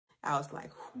I was like,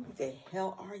 who the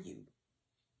hell are you?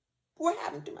 What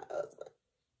happened to my husband?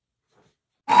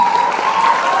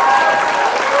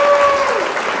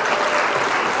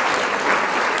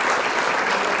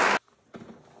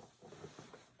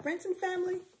 Friends and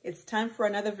family, it's time for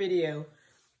another video,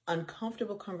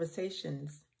 Uncomfortable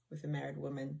Conversations with a Married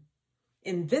Woman.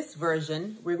 In this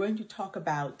version, we're going to talk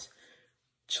about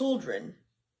children,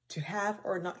 to have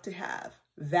or not to have.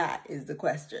 That is the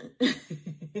question.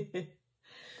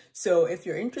 So if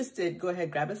you're interested, go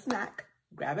ahead, grab a snack,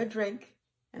 grab a drink,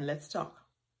 and let's talk.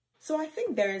 So I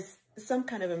think there's some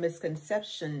kind of a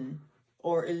misconception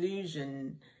or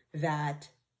illusion that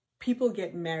people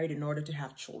get married in order to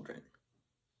have children.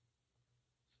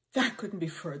 That couldn't be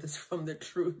furthest from the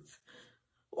truth.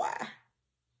 Why?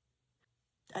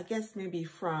 I guess maybe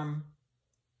from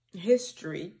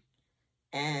history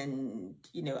and,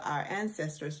 our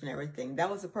ancestors and everything, that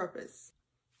was the purpose.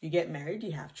 You get married,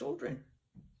 you have children.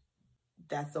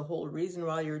 That's the whole reason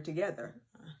why you're together.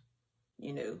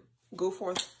 Go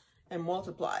forth and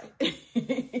multiply.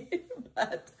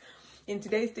 But in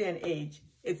today's day and age,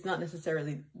 it's not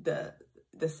necessarily the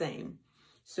same.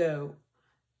 So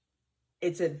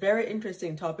it's a very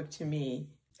interesting topic to me,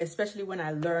 especially when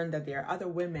I learned that there are other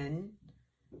women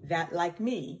that, like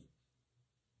me,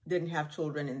 didn't have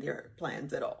children in their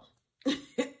plans at all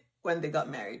when they got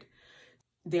married.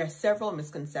 There are several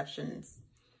misconceptions.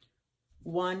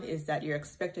 One is that you're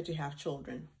expected to have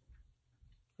children.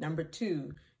 Number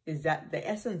two is that the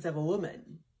essence of a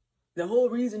woman, the whole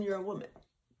reason you're a woman,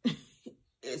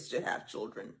 is to have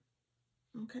children.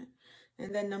 Okay.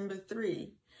 And then number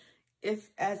three, if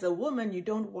as a woman you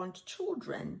don't want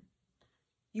children,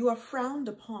 you are frowned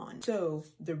upon. So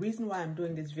the reason why I'm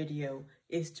doing this video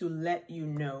is to let you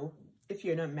know, if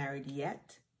you're not married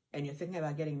yet and you're thinking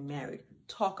about getting married,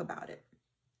 talk about it.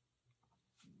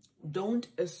 Don't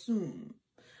assume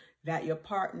that your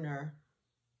partner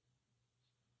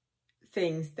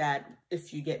thinks that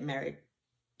if you get married,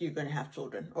 you're going to have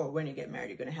children, or when you get married,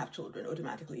 you're going to have children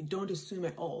automatically. Don't assume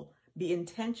at all. Be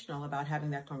intentional about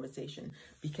having that conversation,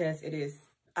 because it is,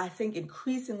 I think,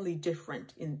 increasingly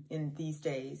different in these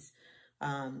days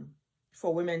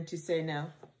for women to say, no,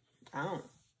 I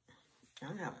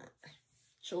don't have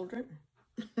children.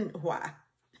 Why?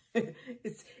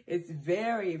 It's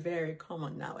very, very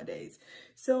common nowadays.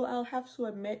 So I'll have to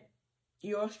admit,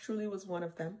 yours truly was one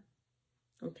of them.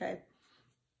 Okay.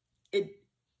 It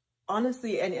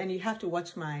honestly, and you have to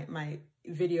watch my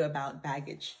video about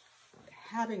baggage.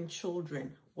 Having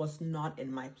children was not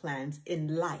in my plans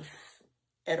in life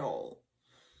at all.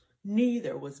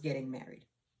 Neither was getting married.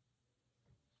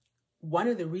 One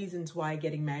of the reasons why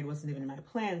getting married wasn't even in my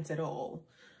plans at all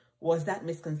was that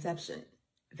misconception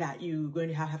that you're going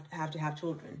to have to have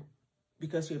children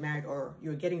because you're married, or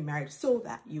you're getting married so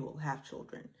that you will have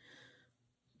children.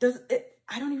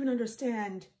 I don't even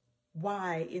understand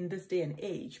why in this day and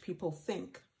age people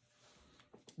think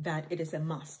that it is a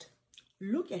must.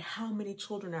 Look at how many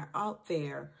children are out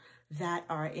there that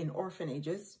are in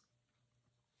orphanages,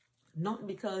 not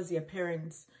because their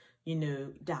parents,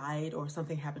 died or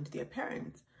something happened to their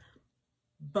parents,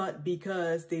 but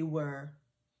because they were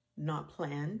not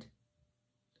planned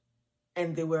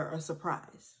and they were a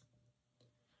surprise.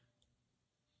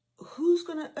 Who's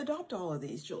going to adopt all of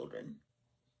these children?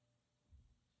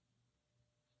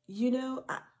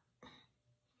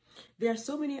 There are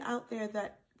so many out there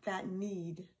that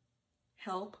need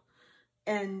help.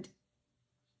 And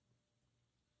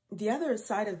the other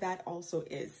side of that also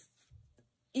is,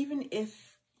 even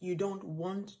if you don't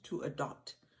want to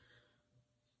adopt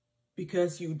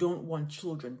because you don't want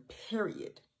children,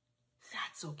 period,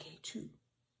 that's okay too.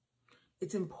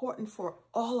 It's important for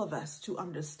all of us to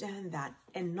understand that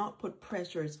and not put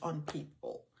pressures on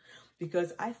people,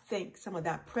 because I think some of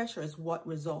that pressure is what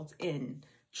results in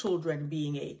children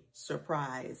being a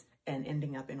surprise and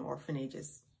ending up in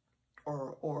orphanages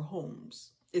or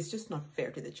homes. It's just not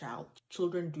fair to the child.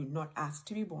 Children do not ask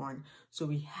to be born, so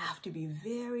we have to be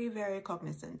very, very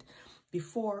cognizant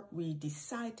before we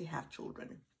decide to have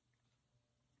children.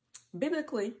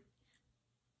 Biblically,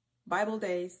 Bible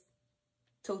days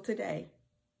till today,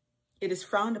 it is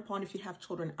frowned upon if you have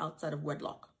children outside of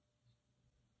wedlock.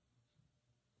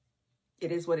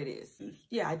 It is what it is.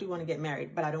 Yeah, I do want to get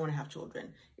married, but I don't want to have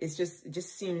children. It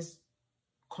just seems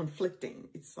conflicting.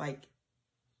 It's like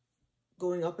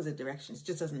going opposite directions. It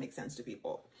just doesn't make sense to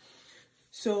people.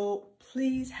 So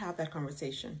please have that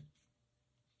conversation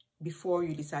before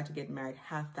you decide to get married.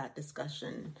 Have that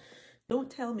discussion. Don't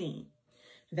tell me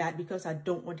that because I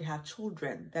don't want to have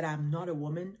children that I'm not a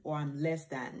woman, or I'm less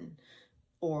than,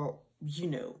 or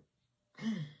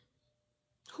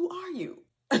who are you?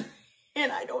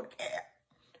 and I don't care.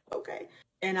 Okay.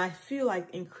 And I feel like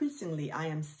increasingly I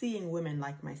am seeing women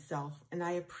like myself, and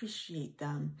I appreciate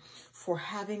them for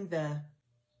having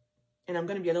and I'm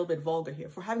going to be a little bit vulgar here,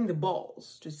 for having the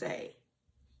balls to say,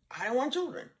 I don't want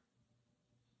children.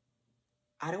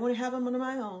 I don't want to have them on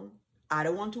my own. I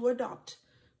don't want to adopt.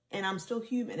 And I'm still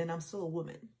human and I'm still a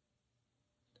woman.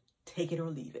 Take it or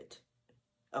leave it.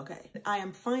 Okay. I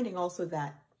am finding also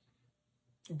that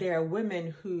there are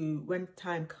women who, when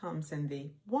time comes and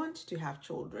they want to have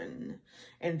children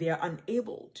and they are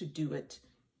unable to do it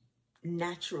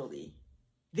naturally,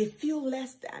 they feel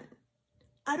less than.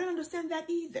 I don't understand that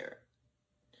either.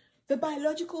 The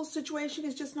biological situation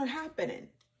is just not happening.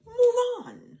 Move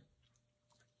on.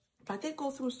 Like, they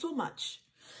go through so much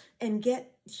and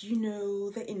get, you know,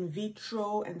 the in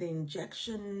vitro and the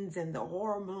injections and the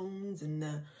hormones and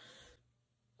the,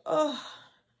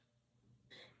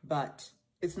 but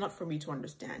it's not for me to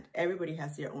understand. Everybody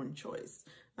has their own choice.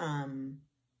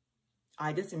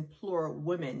 I just implore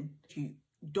women, if you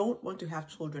don't want to have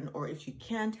children or if you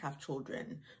can't have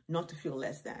children, not to feel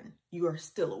less than. You are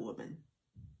still a woman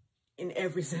in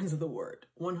every sense of the word,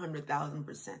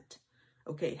 100,000%.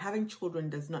 Okay, having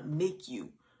children does not make you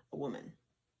a woman.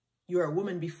 You're a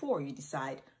woman before you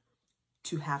decide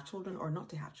to have children or not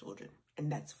to have children,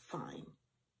 and that's fine.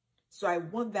 So I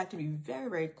want that to be very,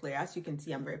 very clear. As you can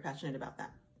see, I'm very passionate about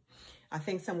that. I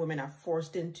think some women are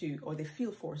forced into, or they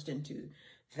feel forced into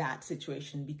that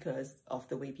situation because of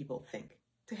the way people think.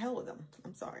 To hell with them.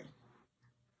 I'm sorry.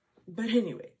 But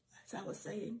anyway, as I was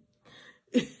saying,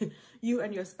 you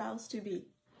and your spouse to be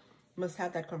must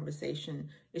have that conversation.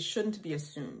 It shouldn't be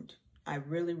assumed. I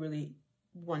really, really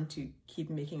want to keep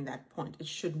making that point. It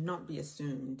should not be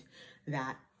assumed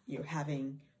that you're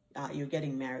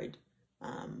getting married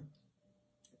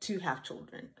to have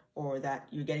children, or that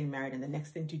you're getting married and the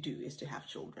next thing to do is to have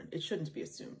children. It shouldn't be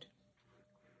assumed.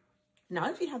 Now,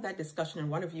 if you have that discussion and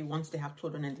one of you wants to have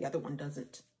children and the other one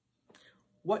doesn't,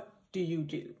 what do you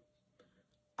do?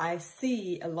 I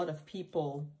see a lot of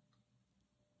people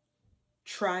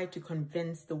try to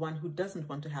convince the one who doesn't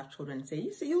want to have children and say,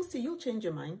 you'll see, you'll change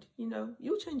your mind. You know,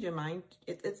 you'll change your mind.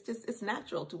 It's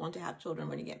natural to want to have children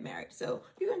when you get married. So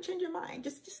you're going to change your mind.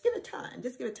 Just give it time.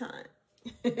 Just give it time.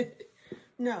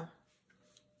 No.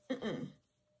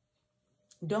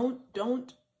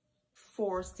 Don't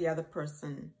force the other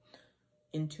person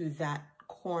into that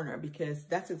corner, because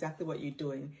that's exactly what you're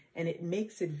doing. And it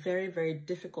makes it very, very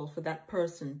difficult for that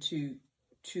person to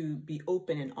be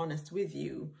open and honest with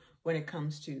you when it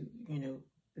comes to, you know,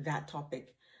 that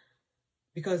topic.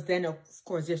 Because then, of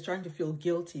course, they're starting to feel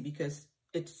guilty because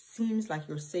it seems like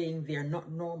you're saying they're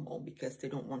not normal because they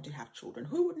don't want to have children.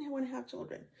 Who wouldn't want to have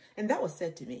children? And that was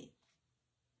said to me.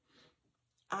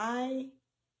 I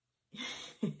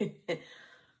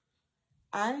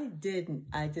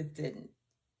just didn't.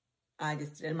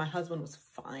 And my husband was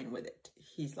fine with it.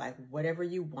 He's like, whatever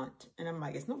you want. And I'm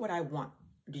like, it's not what I want.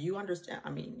 Do you understand? I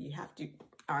mean, you have to,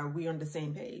 are we on the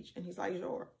same page? And he's like,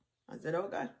 sure. I said,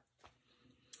 okay.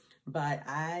 But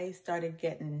I started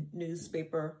getting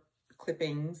newspaper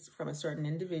clippings from a certain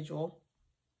individual.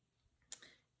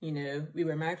 You know, we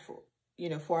were married for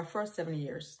our first 7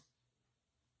 years.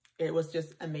 It was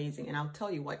just amazing. And I'll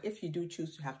tell you what, if you do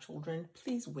choose to have children,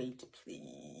 please wait.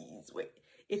 Please wait.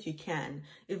 If you can,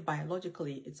 if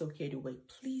biologically it's okay to wait,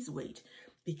 please wait.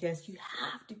 Because you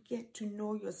have to get to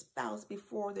know your spouse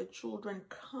before the children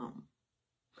come.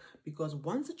 Because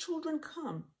once the children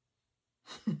come,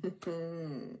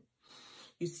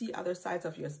 you see other sides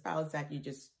of your spouse that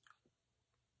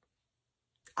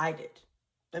I did.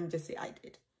 Let me just say I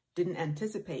did. Didn't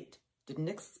anticipate, didn't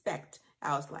expect.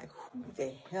 I was like, who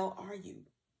the hell are you?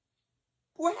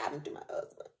 What happened to my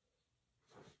husband?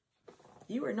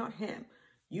 You are not him.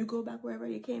 You go back wherever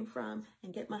you came from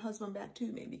and get my husband back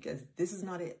to me, because this is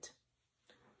not it.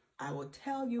 I will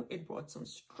tell you, it brought some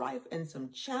strife and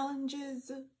some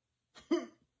challenges. I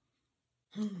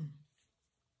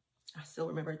still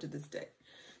remember it to this day.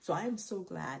 So I am so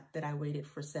glad that I waited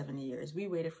for 7 years. We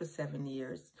waited for 7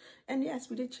 years. And yes,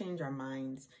 we did change our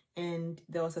minds. And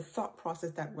there was a thought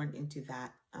process that went into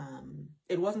that.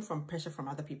 It wasn't from pressure from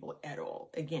other people at all.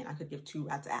 Again, I could give two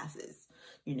rats' asses,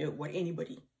 you know, what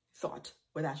anybody thought,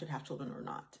 whether I should have children or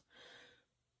not.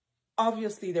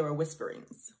 Obviously, there were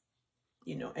whisperings,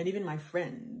 you know, and even my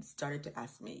friends started to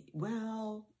ask me,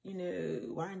 well, you know,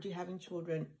 why aren't you having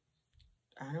children?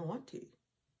 I don't want to.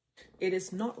 It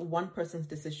is not one person's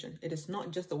decision. It is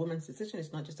not just a woman's decision.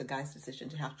 It's not just a guy's decision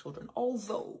to have children.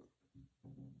 Although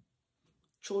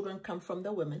children come from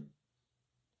the women.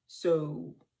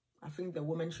 So I think the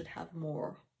woman should have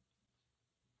more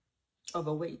of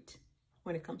a weight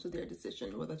when it comes to their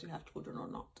decision whether to have children or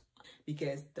not,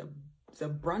 because the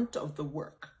brunt of the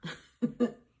work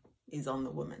is on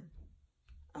the woman.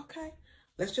 Okay,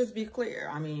 let's just be clear.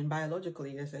 I mean,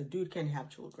 biologically, yes, a dude can have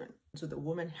children, so the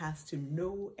woman has to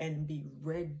know and be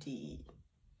ready.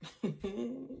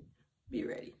 Be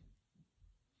ready.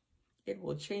 It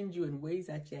will change you in ways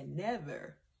that you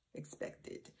never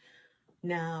expected.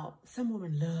 Now, some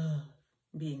women love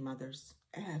being mothers.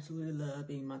 Absolutely love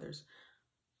being mothers.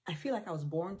 I feel like I was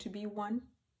born to be one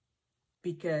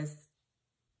because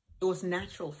it was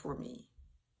natural for me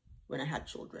when I had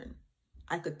children.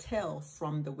 I could tell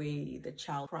from the way the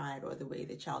child cried or the way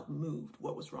the child moved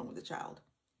what was wrong with the child.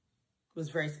 It was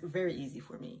very, very easy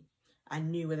for me. I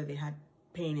knew whether they had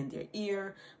pain in their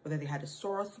ear, whether they had a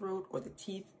sore throat or the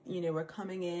teeth, were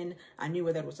coming in. I knew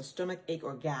whether it was a stomach ache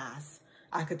or gas.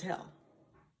 I could tell.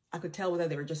 I could tell whether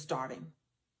they were just starving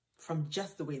from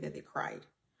just the way that they cried.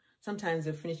 Sometimes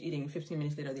they finish eating, 15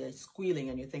 minutes later, they're squealing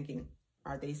and you're thinking,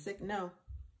 are they sick? No,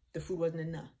 the food wasn't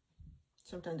enough.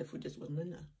 Sometimes the food just wasn't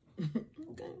enough.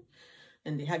 Okay.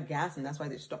 And they had gas and that's why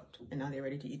they stopped. And now they're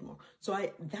ready to eat more. So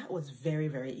that was very,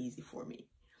 very easy for me.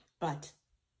 But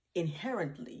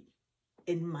inherently,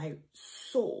 in my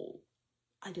soul,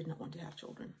 I did not want to have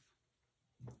children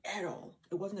at all.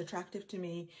 It wasn't attractive to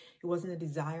me. It wasn't a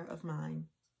desire of mine.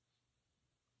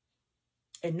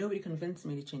 And nobody convinced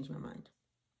me to change my mind.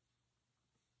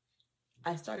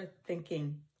 I started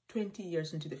thinking 20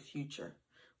 years into the future,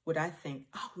 would I think,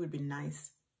 oh, it would be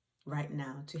nice right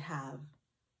now to have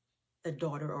a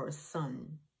daughter or a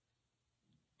son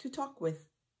to talk with,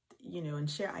 and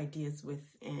share ideas with,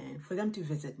 and for them to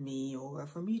visit me or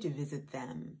for me to visit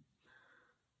them.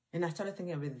 And I started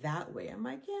thinking of it that way. I'm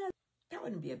like, yeah, that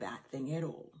wouldn't be a bad thing at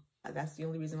all. That's the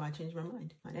only reason why I changed my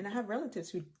mind. And I have relatives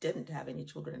who didn't have any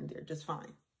children and they're just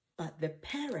fine. But the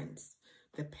parents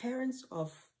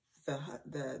of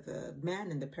the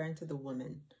man and the parents of the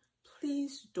woman,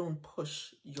 please don't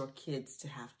push your kids to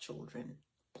have children.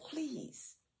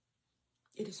 Please.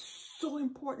 It is so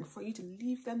important for you to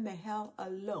leave them the hell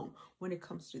alone when it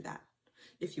comes to that.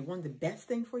 If you want the best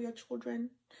thing for your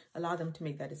children, allow them to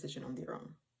make that decision on their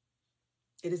own.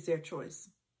 It is their choice.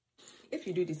 If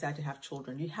you do decide to have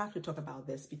children, you have to talk about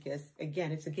this because,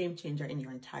 again, it's a game changer in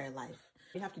your entire life.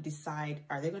 You have to decide,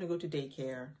 are they going to go to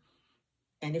daycare?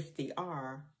 And if they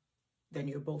are, then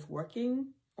you're both working,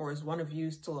 or is one of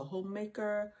you still a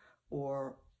homemaker,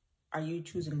 or are you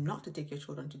choosing not to take your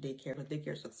children to daycare, but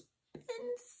daycare is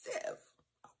expensive,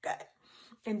 okay?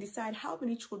 And decide how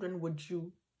many children would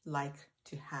you like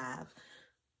to have.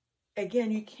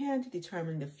 Again, you can't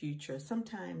determine the future.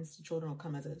 Sometimes the children will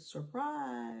come as a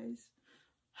surprise.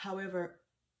 However,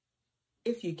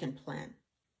 if you can plan,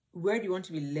 where do you want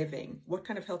to be living? What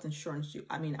kind of health insurance do you,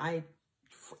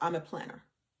 I'm a planner.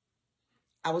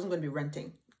 I wasn't going to be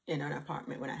renting in an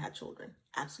apartment when I had children.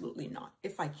 Absolutely not.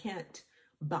 If I can't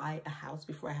buy a house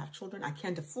before I have children, I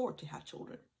can't afford to have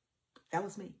children. That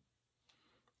was me.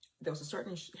 There was a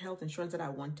certain health insurance that I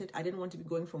wanted. I didn't want to be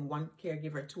going from one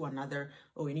caregiver to another.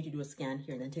 Oh, you need to do a scan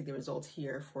here and then take the results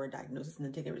here for a diagnosis and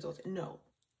then take the results. No,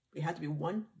 it had to be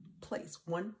one place,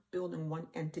 one building, one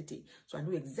entity. So I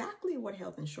knew exactly what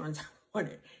health insurance I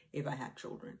wanted if I had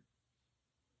children.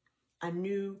 I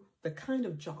knew the kind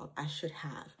of job I should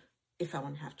have if I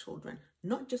want to have children.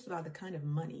 Not just about the kind of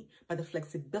money, but the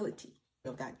flexibility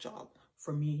of that job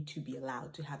for me to be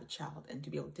allowed to have a child and to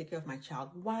be able to take care of my child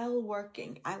while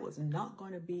working. I was not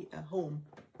going to be a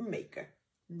homemaker.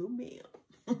 No,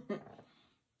 ma'am.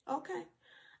 Okay.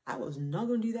 I was not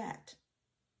going to do that.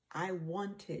 I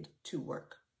wanted to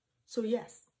work. So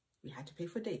yes, we had to pay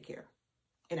for daycare.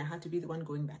 And I had to be the one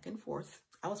going back and forth.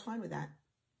 I was fine with that.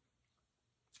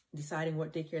 Deciding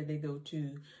what daycare they go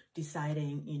to,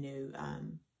 deciding,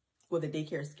 what the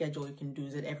daycare schedule you can do.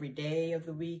 Is it every day of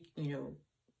the week,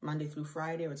 Monday through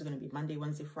Friday, or is it going to be Monday,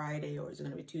 Wednesday, Friday, or is it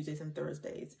going to be Tuesdays and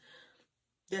Thursdays?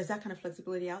 There's that kind of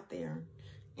flexibility out there.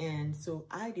 And so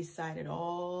I decided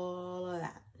all of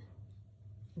that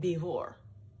before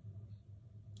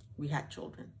we had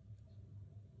children.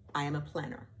 I am a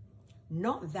planner.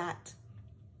 Not that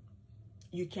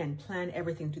you can plan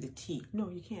everything to the T. No,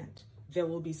 you can't. There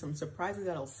will be some surprises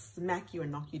that'll smack you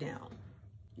and knock you down.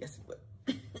 Yes, it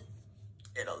will.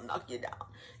 It'll knock you down.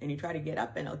 And you try to get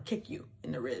up and it'll kick you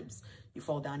in the ribs. You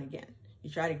fall down again. You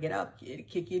try to get up, it'll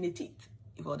kick you in the teeth.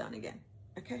 You fall down again.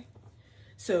 Okay?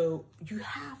 So you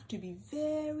have to be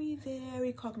very,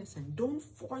 very cognizant. Don't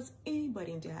force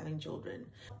anybody into having children.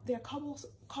 There are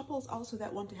couples also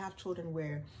that want to have children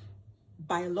where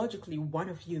biologically one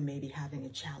of you may be having a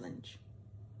challenge.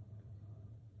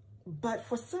 But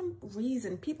for some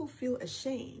reason, people feel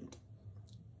ashamed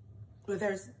But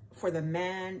there's, for the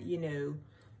man, you know,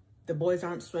 the boys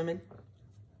aren't swimming.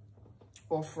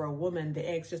 Or for a woman, the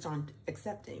eggs just aren't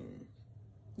accepting,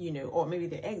 you know, or maybe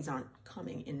the eggs aren't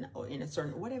coming in, or in a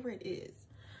certain, whatever it is.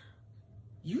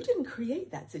 You didn't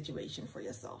create that situation for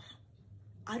yourself.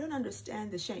 I don't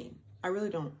understand the shame. I really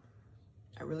don't.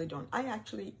 I really don't. I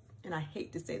actually, and I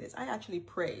hate to say this, I actually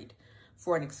prayed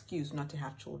for an excuse not to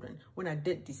have children. When I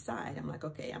did decide, I'm like,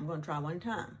 okay, I'm going to try one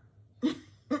time.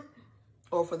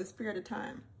 Or for this period of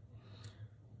time.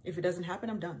 If it doesn't happen,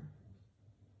 I'm done.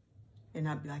 And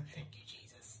I'd be like, thank you,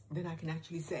 Jesus. Then I can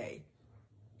actually say,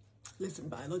 listen,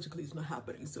 biologically it's not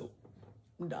happening, so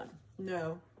I'm done.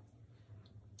 No,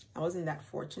 I wasn't that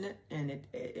fortunate, and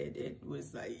it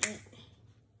was like,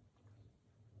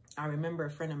 I remember a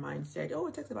friend of mine said, oh,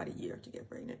 it takes about a year to get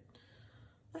pregnant.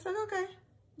 I was like, okay,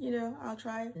 you know, I'll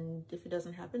try. And if it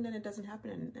doesn't happen, then it doesn't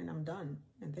happen, and I'm done.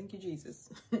 And thank you, Jesus.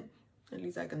 At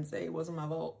least I can say it wasn't my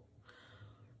fault.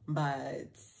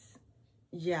 But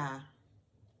yeah,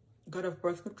 got off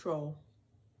birth control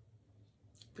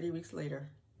 3 weeks later.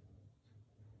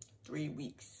 3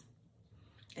 weeks.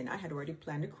 And I had already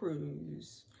planned a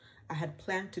cruise. I had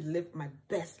planned to live my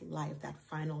best life that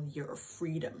final year of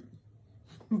freedom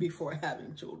before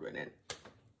having children. And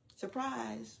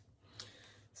surprise.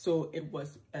 So it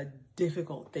was a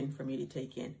difficult thing for me to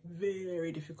take in.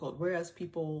 Very difficult. Whereas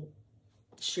people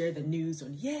share the news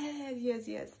on,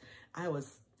 yes. I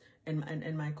was,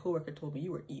 and my coworker told me,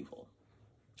 you were evil.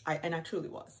 And I truly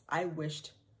was. I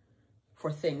wished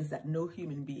for things that no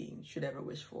human being should ever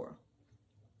wish for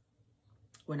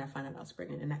when I found out I was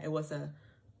pregnant. And it was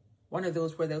one of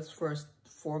those where those first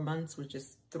 4 months were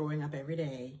just throwing up every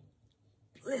day,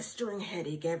 blistering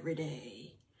headache every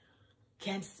day,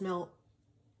 can't smell,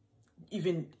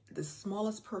 even the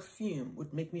smallest perfume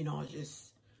would make me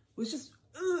nauseous. It was just,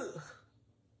 ugh.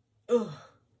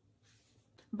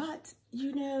 But,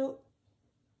 you know,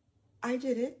 I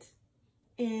did it.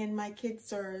 And my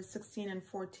kids are 16 and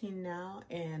 14 now,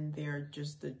 and they're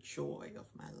just the joy of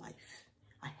my life.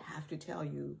 I have to tell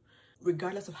you,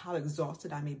 regardless of how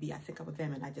exhausted I may be, I think about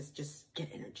them and I just get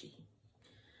energy.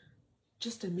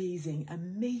 Just amazing,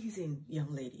 amazing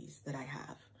young ladies that I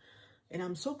have. And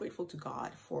I'm so grateful to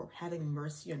God for having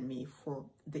mercy on me for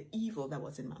the evil that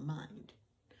was in my mind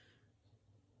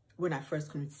when I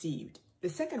first conceived. The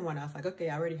second one, I was like, okay,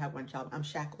 I already have one child. I'm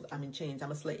shackled. I'm in chains.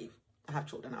 I'm a slave. I have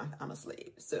children. I'm a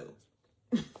slave. So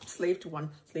slave to 1,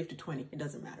 slave to 20. It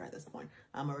doesn't matter at this point.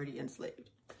 I'm already enslaved.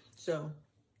 So,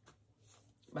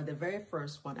 but the very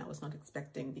first one I was not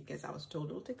expecting because I was told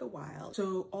it'll take a while.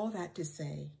 So all that to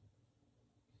say,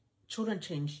 children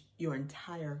change your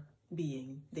entire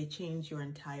being. They change your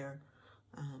entire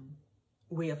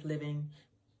way of living.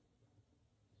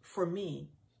 For me,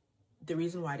 the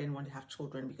reason why I didn't want to have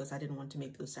children, because I didn't want to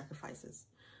make those sacrifices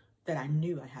that I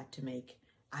knew I had to make.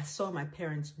 I saw my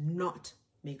parents not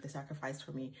make the sacrifice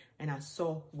for me, and I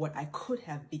saw what I could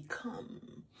have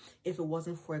become if it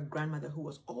wasn't for a grandmother who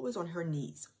was always on her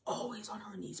knees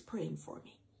praying for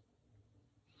me.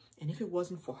 And if it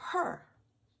wasn't for her,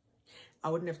 I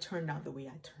wouldn't have turned out the way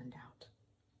I turned out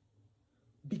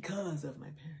because of my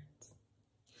parents.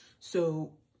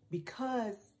 So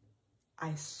because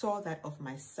I saw that of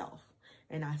myself,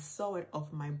 and I saw it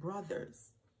of my brothers,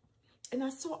 and I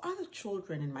saw other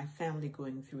children in my family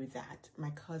going through that, my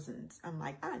cousins. I'm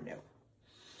like, I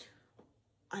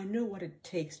know what it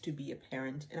takes to be a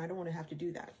parent, and I don't want to have to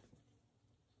do that.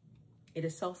 It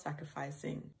is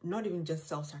self-sacrificing, not even just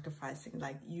self-sacrificing,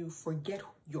 like you forget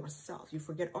yourself, you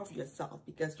forget of yourself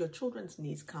because your children's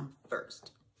needs come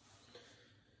first.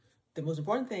 The most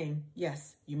important thing,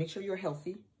 yes, you make sure you're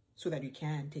healthy so that you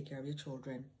can take care of your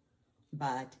children.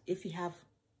 But if you have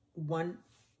one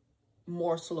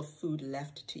morsel of food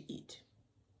left to eat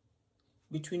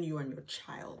between you and your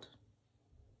child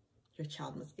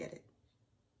must get it.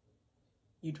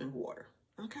 You drink water,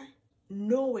 okay?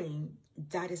 Knowing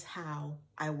that is how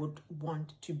I would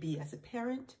want to be as a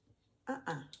parent,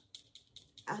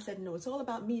 I said, no, it's all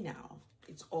about me now.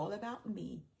 It's all about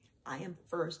me. I am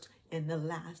first and the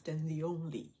last and the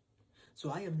only.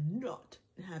 So I am not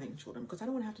having children because I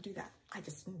don't want to have to do that.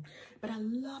 But I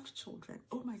loved children.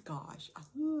 Oh my gosh, I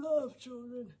love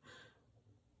children.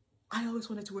 I always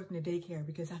wanted to work in a daycare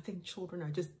because I think children are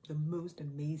just the most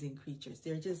amazing creatures.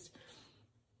 They're just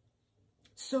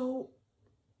so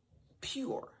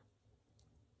pure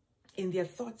in their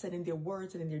thoughts and in their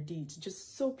words and in their deeds,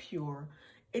 just so pure.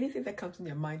 Anything that comes in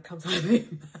their mind comes out of their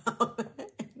mouth.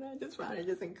 And I just found it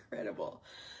just incredible.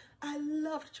 I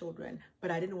loved children,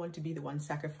 but I didn't want to be the one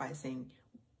sacrificing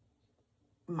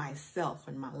myself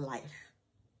and my life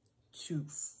to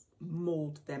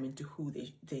mold them into who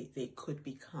they could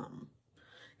become.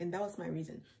 And that was my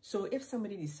reason. So if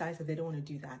somebody decides that they don't want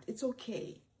to do that, it's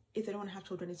okay. If they don't want to have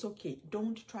children, it's okay.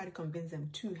 Don't try to convince them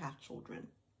to have children.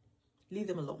 Leave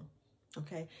them alone.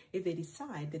 Okay? If they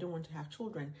decide they don't want to have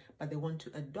children, but they want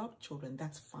to adopt children,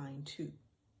 that's fine too.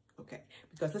 Okay?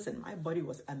 Because listen, my body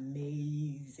was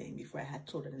amazing before I had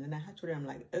children. And then I had children, I'm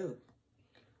like, oh,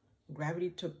 gravity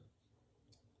took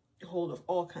hold of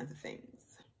all kinds of things.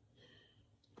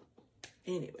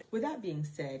 Anyway, with that being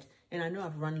said, and I know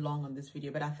I've run long on this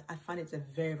video, but I find it's a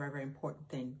very, very, very important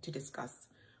thing to discuss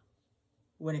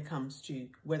when it comes to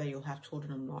whether you'll have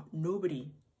children or not.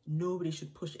 Nobody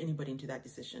should push anybody into that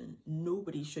decision.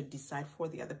 Nobody should decide for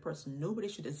the other person. Nobody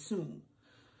should assume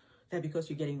that because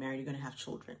you're getting married, you're going to have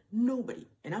children. Nobody.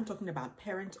 And I'm talking about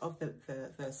parents of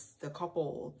the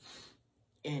couple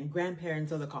and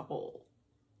grandparents of the couple.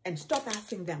 And stop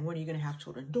asking them, when are you going to have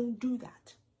children? Don't do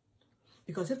that.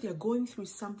 Because if they're going through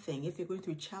something, if they're going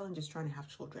through challenges trying to have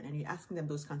children, and you're asking them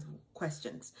those kinds of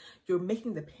questions, you're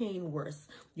making the pain worse.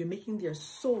 You're making their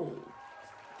soul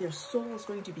is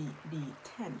going to be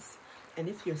tense. And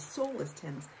if your soul is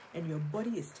tense and your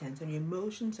body is tense and your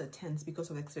emotions are tense because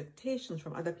of expectations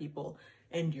from other people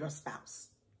and your spouse,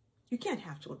 you can't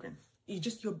have children. You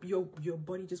just, your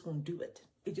body just won't do it.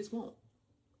 It just won't.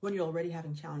 When you're already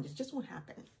having challenges, it just won't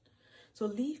happen. So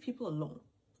leave people alone.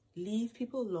 Leave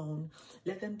people alone.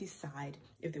 Let them decide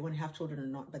if they want to have children or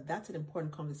not. But that's an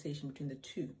important conversation between the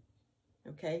two.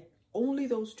 Okay? Only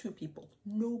those two people.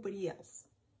 Nobody else.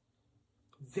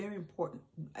 Very important.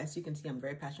 As you can see, I'm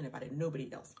very passionate about it.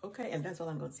 Nobody else. Okay? And that's all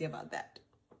I'm going to say about that.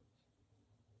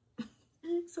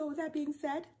 So with that being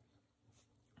said,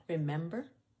 remember,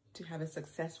 to have a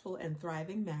successful and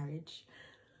thriving marriage,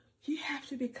 you have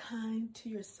to be kind to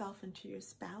yourself and to your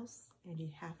spouse, and you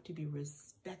have to be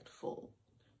respectful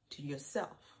to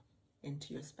yourself and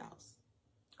to your spouse.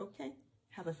 Okay?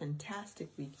 Have a fantastic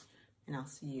week, and I'll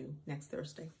see you next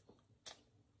Thursday.